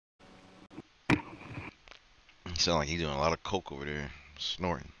sound like he's doing a lot of coke over there,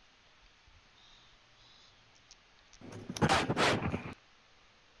 snorting.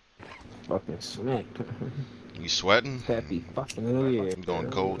 Fucking smack. You sweating? Happy fucking New Year. You going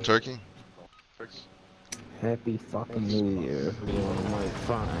cold turkey? Happy fucking New Year. You know, like,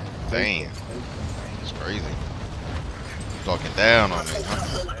 fine. Damn, it's crazy. Talking down on me, huh?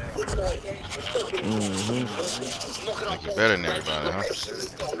 Think you better than everybody, huh?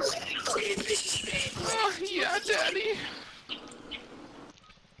 Oh, yeah, daddy.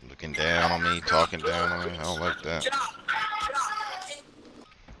 Looking down on me, talking down on me. I don't like that.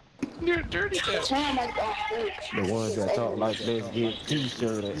 You're dirty, dad. The ones that talk like this get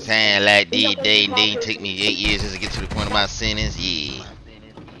t-shirted. Sound like they take me 8 years just to get to the point of my sentence. Yeah.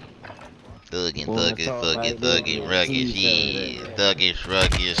 Thuggin', Wanna thuggin', talk thuggin', like this thuggin', get rugged, t-shirted. yeah. Thuggish,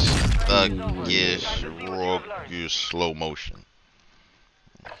 ruggish, thuggish, ruggish, slow motion.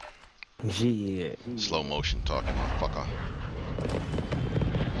 Yeah. Slow motion talking, motherfucker.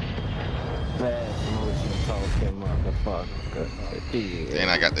 Fast motion talking motherfucker. Yeah. Then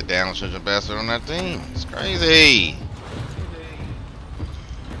I got the Down syndrome bastard on that team. It's crazy.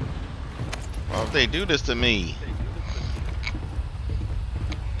 Why would they do this to me?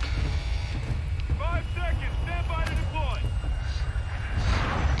 5 seconds. Stand by to deploy.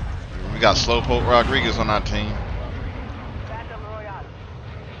 We got Slowpoke Rodriguez on our team.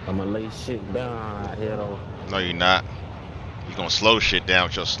 I'ma lay shit down out here though. No, you're not. You gonna slow shit down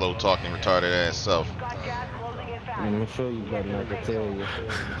with your slow talking retarded ass self. Let me show you better than I can tell you.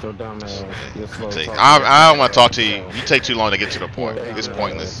 Your dumb ass. You're slow talking. I don't want to talk to you. You take too long to get to the point. It's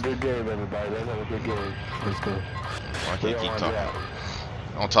pointless. Good game, everybody. Let's have a good game. Let's go. I can't keep talking.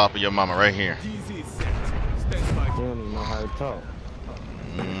 On top of your mama right here. You don't even know how to talk.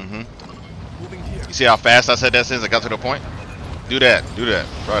 You see how fast I said that since I got to the point? Do that. Do that.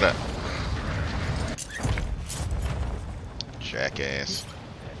 Try that. Jackass.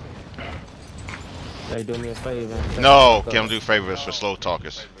 Hey, do me a favor. No, can't do favors for slow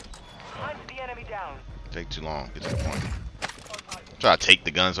talkers. Take too long. Get to the point. Try to take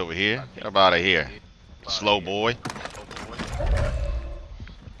the guns over here. Get up out of here. Slow boy.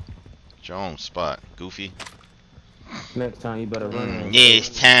 Jones spot. Goofy. Next time you better run.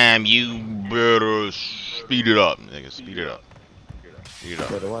 Next time you better speed it up, nigga. Speed it up. Speed it up.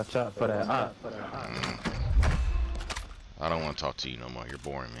 Better watch out for that op. I don't want to talk to you no more. You're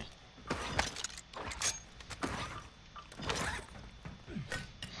boring me.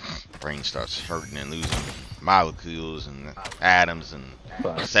 Brain starts hurting and losing molecules and atoms and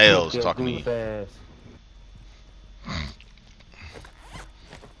cells talking to me.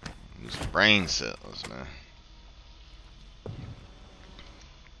 Losing brain cells, man.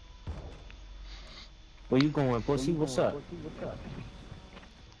 Where you going, pussy? What's up?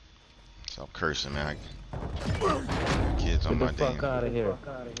 Stop cursing, man. Got kids on my Get the fuck out of here.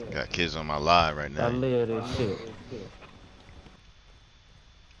 Got kids on my live right now. I live this shit.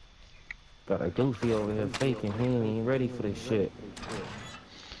 Got a goofy over here faking. He ain't even ready for this shit.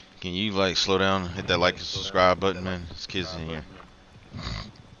 Can you like slow down, hit that like and subscribe button, man? There's kids in here.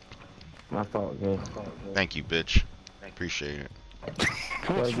 My fault, man. Thank you, bitch. Appreciate it.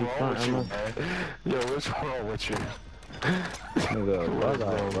 What's wrong with you, man? Yo, what's wrong with you? Nigga, bug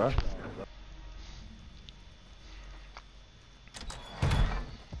out, bro.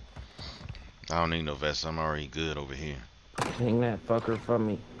 I don't need no vest. I'm already good over here. Hang that fucker from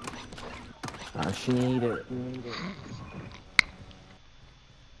me. She need it.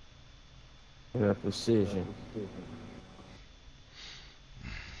 Got precision.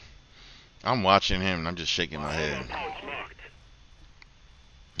 I'm watching him and I'm just shaking my head.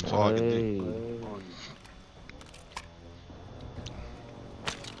 That's all I can do.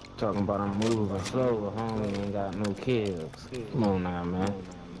 Talking about I'm moving slow, homie ain't got no kills. Come on now, man.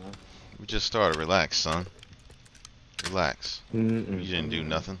 We just started. Relax, son. Relax. You Mm-mm. didn't do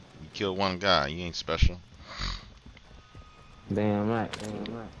nothing. You killed one guy. You ain't special. Damn right.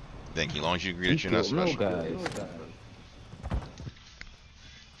 Damn right. Thank you. As long as you agree that you're not No special. guys.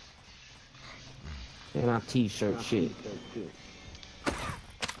 And I t-shirt shit.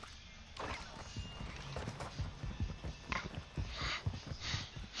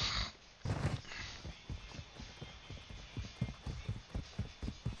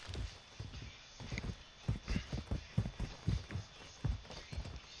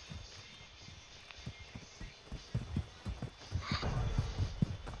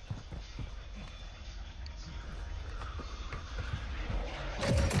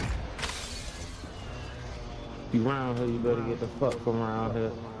 You round here, you better get the fuck from around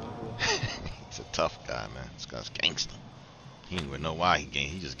here. He's a tough guy, man. This guy's gangster. He didn't even know why he ganked.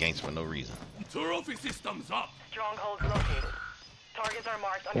 He just ganks for no reason. Trophy systems up. Strongholds located. Targets are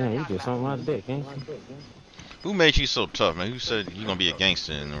marked on Damn, your you attack just on my dick, ain't you? Who made you so tough, man? Who said you gonna be a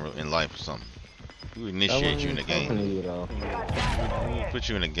gangster in life or something? Who initiated you in the game? You, though. Who put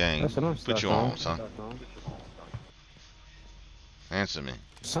you in the game? That's what I'm Put stuck you on, son. Answer me.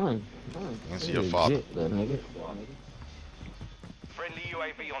 Son. Answer you your father. legit, little nigga. Friendly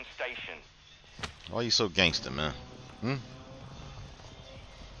UAV on station. Why you so gangster, man? Hmm?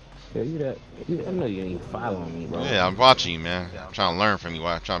 Yeah, I know you ain't following me, bro. Yeah, I'm watching you, man. I'm trying to learn from you.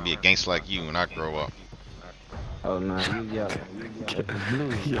 I'm trying to be a gangster like you when I grow up. Oh, nah, you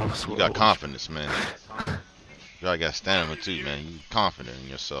got confidence, man. You got stamina too, man. You confident in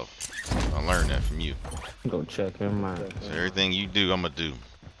yourself. I learned that from you. Go check him out. So everything you do, I'ma do.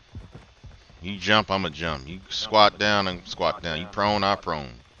 You jump, I'ma jump. You squat down, and squat down. You prone, I prone.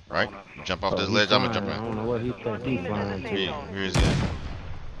 Right? You jump off this ledge, I'ma jump I in. don't know what he think he's flying to. Where is he at?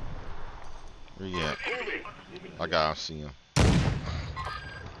 Where he at? I see him.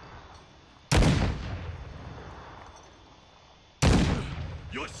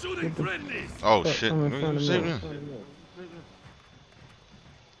 You're shooting friendlies. Oh shit. Come in front of me. Me.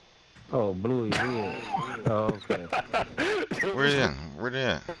 Oh, Bluey, yeah. Oh, okay. Where they at? Where they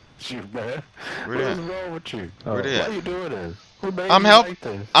at? You, man. Where they What's at? wrong with you? Where they Why at? you doing this? Who made I'm you help- like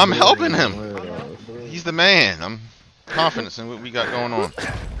this? I'm helping him. Weirdo. He's the man. I'm confident in what we got going on.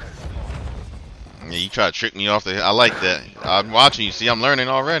 Yeah, you try to trick me off the. I like that. I'm watching you. See, I'm learning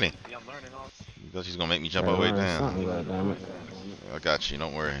already. You thought she's gonna make me jump all the way down. Something, goddammit. I got you.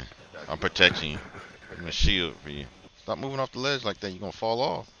 Don't worry. I'm protecting you. I'm a shield for you. Stop moving off the ledge like that. You're gonna fall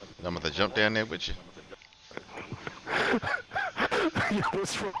off. I'm gonna jump down there with you. Yo,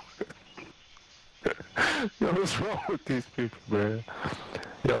 what's wrong? Yo, what's wrong with these people, man?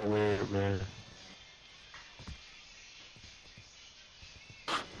 Yo, weird, man.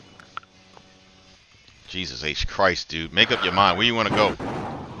 Jesus H Christ, dude. Make up your mind. Where you wanna go?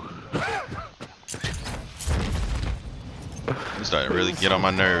 You starting to really get on my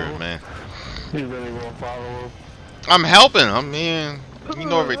nerve, man. You really gonna follow him? I'm helping. I mean, you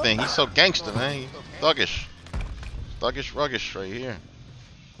know everything. He's so gangster, man. He's thuggish. Thuggish, ruggish right here.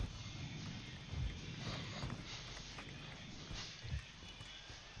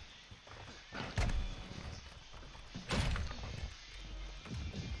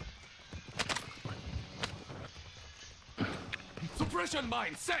 Suppression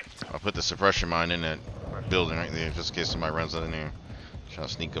mine set. I'll put the suppression mine in that building right there, just in case somebody runs out in there, trying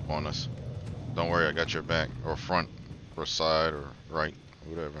to sneak up on us. Don't worry, I got your back, or front, or side, or right,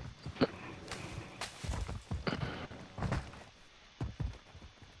 whatever.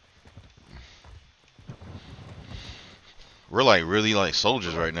 We're like really like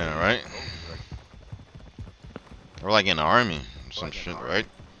soldiers right now, right? We're like in the army, some shit, right?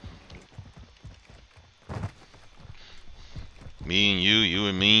 Me and you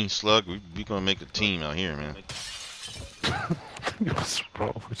and me, Slug, we gonna make a team out here, man. What's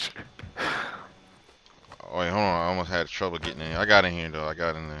wrong with you? Oh wait, hold on, I almost had trouble getting in. I got in here though, I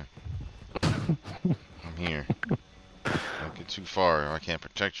got in there. I'm here. Don't get too far, I can't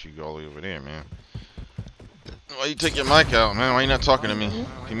protect you all the way over there, man. Why you take your mic out, man? Why you not talking to me?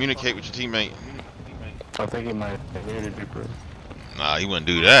 Communicate with your teammate. I think he might have muted you, bro. Nah, he wouldn't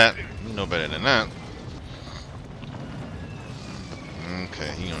do that. You know better than that.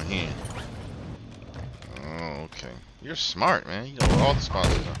 Okay, he on here. Oh, okay. You're smart, man. You know where all the spots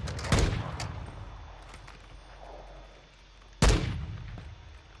are.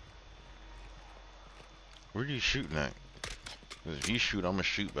 Where are you shooting at? Because if you shoot, I'm gonna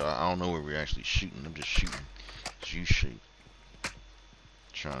shoot, but I don't know where we're actually shooting. I'm just shooting. As you shoot.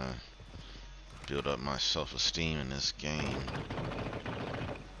 Trying to build up my self-esteem in this game.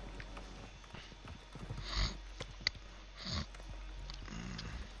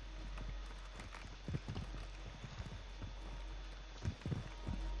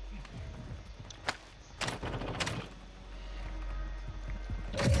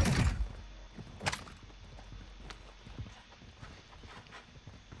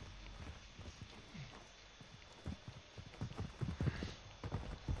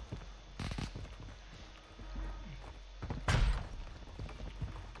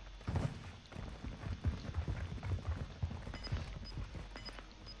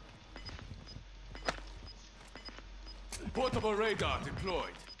 Portable radar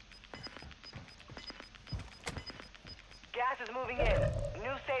deployed. Gas is moving in.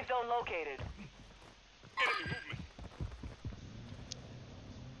 New safe zone located.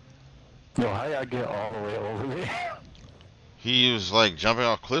 Yo, how y'all get all the way over there? He was like jumping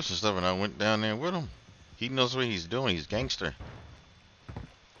off cliffs and stuff, and I went down there with him. He knows what he's doing. He's gangster.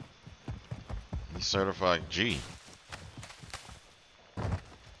 He's certified G.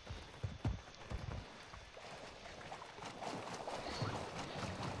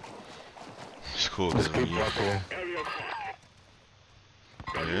 It's cool. Let's keep Yeah. buckling.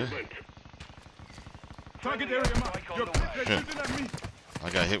 Target area marked. You're shooting at me. I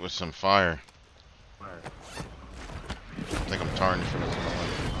got hit with some fire. I think I'm tarnished from this.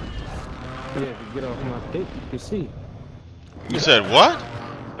 Yeah, if you get off my dick, you can see. You said what?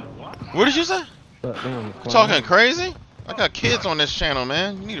 What did you say? But damn, You talking crazy? I got kids on this channel,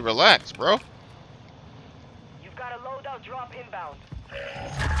 man. You need to relax, bro. You've got a loadout drop inbound.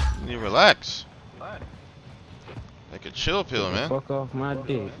 You need to relax. Take a chill pill, man. Fuck off my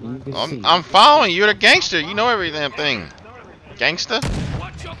dick. You can see. I'm following you. You're the gangster. You know every damn thing. Gangster?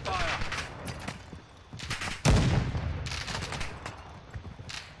 Watch your fire.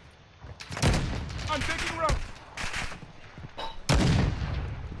 I'm taking route.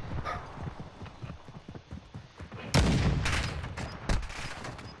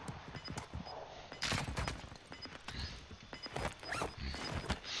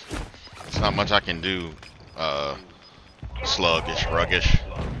 There's not much I can do. Sluggish, ruggish.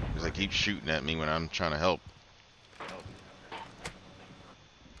 Because they keep shooting at me when I'm trying to help.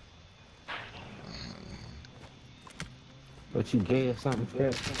 But you gay or something,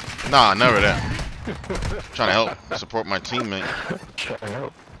 Fred? Nah, never that. Trying to help support my teammate. Try to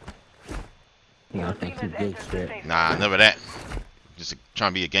help. Yeah, I think you gay, Fred. Nah, never that. Just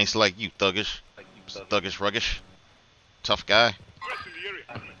trying to be a gangster like you, thuggish. Thuggish, ruggish. Tough guy.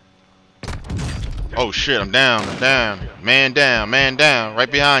 Oh shit, I'm down, I'm down. Man down, man down.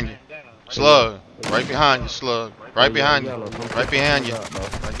 Right behind you. Slug. Right behind you, slug. Right behind you. Right behind you.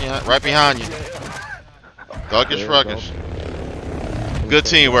 Right behind you. Thuggish, ruggish. Good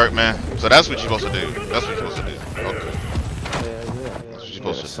teamwork, man. So that's what you're supposed to do. That's what you're supposed to do. Okay. That's what you're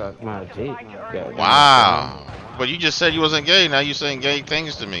supposed to Suck my dick. do. Wow. But you just said you wasn't gay. Now you're saying gay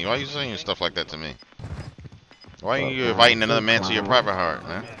things to me. Why are you saying stuff like that to me? Why are you inviting another man to your private heart,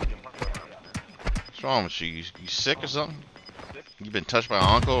 man? What's wrong with you? You sick or something? You been touched by an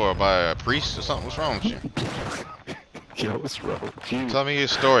uncle or by a priest or something? What's wrong with you? Yo, what's wrong with you? Tell me your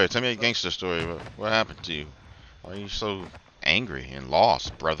story. Tell me a gangster story. What happened to you? Why are you so angry and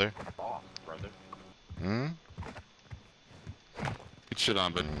lost, brother? Hmm? Get shit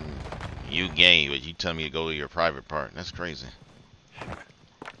on, but You gay, but you tell me to go to your private part. That's crazy.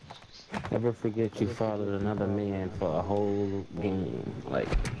 Never forget you followed another man for a whole game. Like,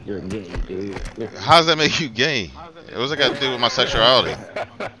 you're gay, dude. How does that make you gay? What's that got to do with my sexuality?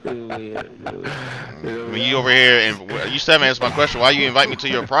 When you over here and you still haven't answered my question, why you invite me to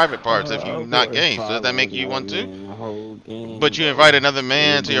your private parts if you're not gay? So does that make you one too? But you invited another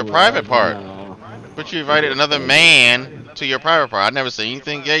man to your private part. But you invited another man to your private part. I never said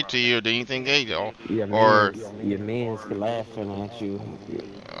anything gay to you or did anything gay, or your man's laughing at you.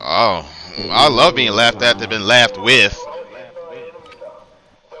 oh, I love being laughed at. They've been laughed with.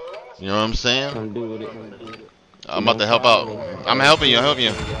 You know what I'm saying? Come do with it. I'm about to help out. I'm helping you. I'm helping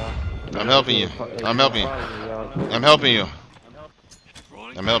you. I'm helping you. I'm helping you. I'm helping you.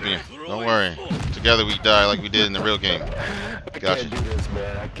 I'm helping you. Don't worry. Together we die like we did in the real game. Gotcha. I can't do this,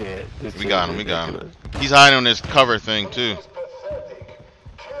 man. I can't. This We is got him. We got him. ridiculous. He's hiding on this cover thing too.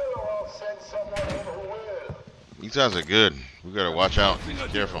 These guys are good. We gotta watch out. Be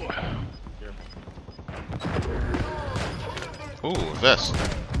careful. Ooh, vest.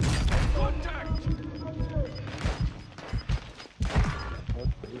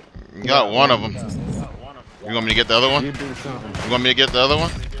 You got one of them. You want me to get the other one? You do something. You want me to get the other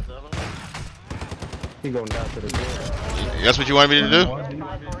one? He going down to the door. That's what you wanted me to do?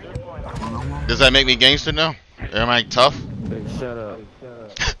 Does that make me gangster now? Am I tough? Hey, shut up.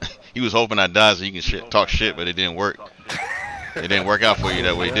 He was hoping I died so he can talk shit, but it didn't work. It didn't work out for you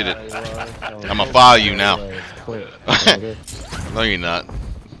that way, did it? I'ma follow you now. No, you're not.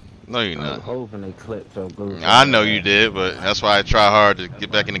 No, you're I'm not. hoping they clipped your goose. I know you did, but that's why I try hard to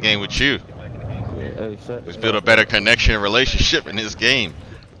get back in the game with you. Hey, Let's build a better connection and relationship in this game.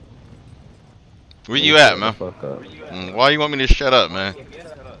 Where you at, man? Fuck up. Why you want me to shut up, man?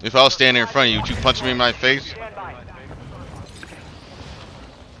 If I was standing in front of you, would you punch me in my face? Stand by.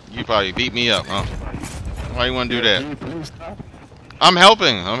 You probably beat me up, huh? Why you want to do that? I'm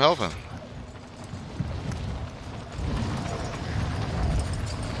helping. I'm helping.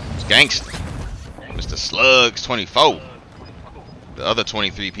 It's gangster. Mr. Slugs 24. The other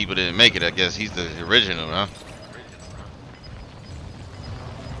 23 people didn't make it. I guess he's the original, huh?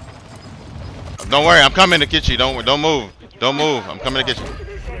 Don't worry, I'm coming to get you. Don't move. Don't move. I'm coming to get you.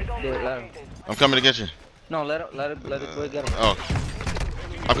 I'm coming to get you. No, let it go get him. Oh,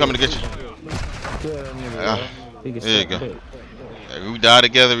 I'm coming to get you. Yeah, he can There you suck go. dick. Hey, we die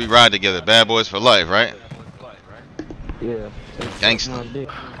together, we ride together. Bad boys for life, right? Yeah. Gangsta. My dick.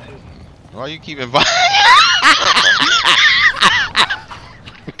 Why you keep inviting?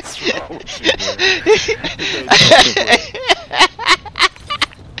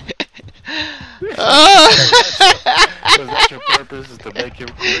 Because that's your purpose, is to make him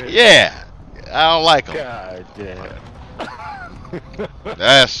quit. Yeah, I don't like them. God damn.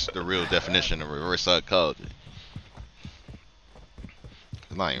 That's the real definition of reverse psychology.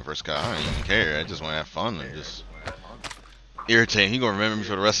 It's not even reverse psychology. I don't even care. I just want to have fun and just irritate him. He gonna remember me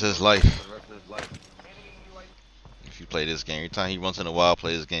for the rest of his life. If you play this game, every time he once in a while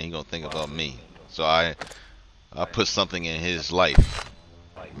play this game, he gonna think about me. So I put something in his life.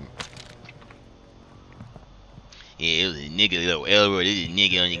 Yeah, it was a nigga, little Elroy, this is a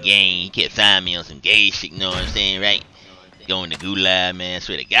nigga on the game. He kept finding me on some gay shit, you know what I'm saying, right? Going to gulag, man. I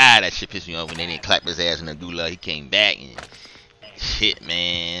swear to God, that shit pissed me off when they didn't clap his ass in the gulag. He came back and shit,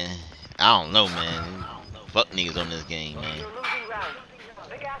 man. I don't know, man. Fuck niggas on this game, man. You're losing ground.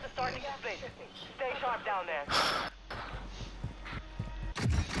 The gas is starting to split. Stay sharp down there.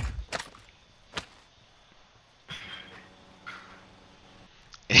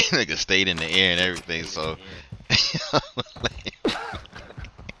 Nigga stayed in the air and everything, so.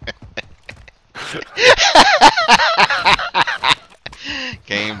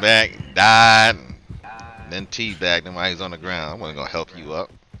 Came back, died, then teabagged him while he's on the ground. I wasn't gonna help you up.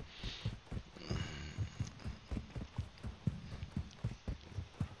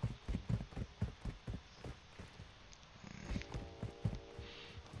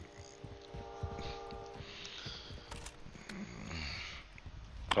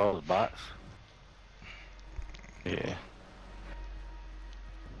 All the bots. Yeah.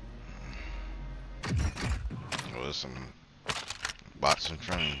 Oh, there's some bots and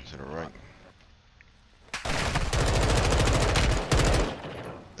trains to the right.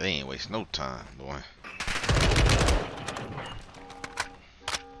 They ain't waste no time, boy.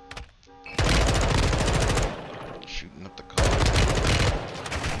 Shooting up the car.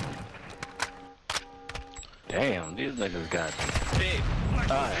 Damn, these niggas got big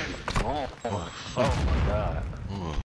time. Oh my god. Oh.